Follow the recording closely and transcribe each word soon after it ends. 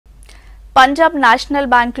Punjab national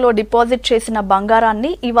bank లో deposit చేసిన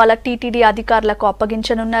బంగారాన్ని ఇవాళ టీటీడీ అధికారులకు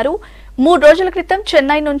అప్పగించనున్నారు. 3 రోజుల క్రితం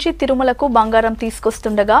చెన్నై నుంచి తిరుమలకు బంగారం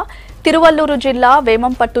తీసుకొస్తుండగా తిరువల్లూరు జిల్లా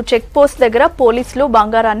వేమంపట్టు చెక్ పోస్ట్ దగ్గర పోలీసులు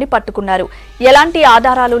బంగారాన్ని పట్టుకున్నారు. ఎలాంటి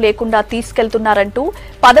ఆధారాలు లేకుండా తీసుకెళ్తున్నారంటూ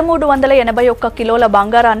 1381 కిలోల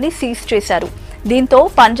బంగారాన్ని సీజ్ చేశారు. దీంతో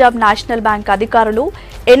పంజాబ్ నేషనల్ బ్యాంక్ అధికారులు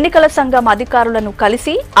ఎన్నికల సంఘం అధికారులను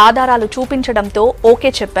కలిసి ఆధారాలు చూపించడంతో ఓకే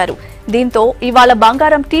చెప్పారు. దీంతో ఇవాళ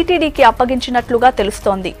బంగారం టీటీడీకి అప్పగించినట్లుగా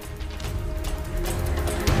తెలుస్తోంది.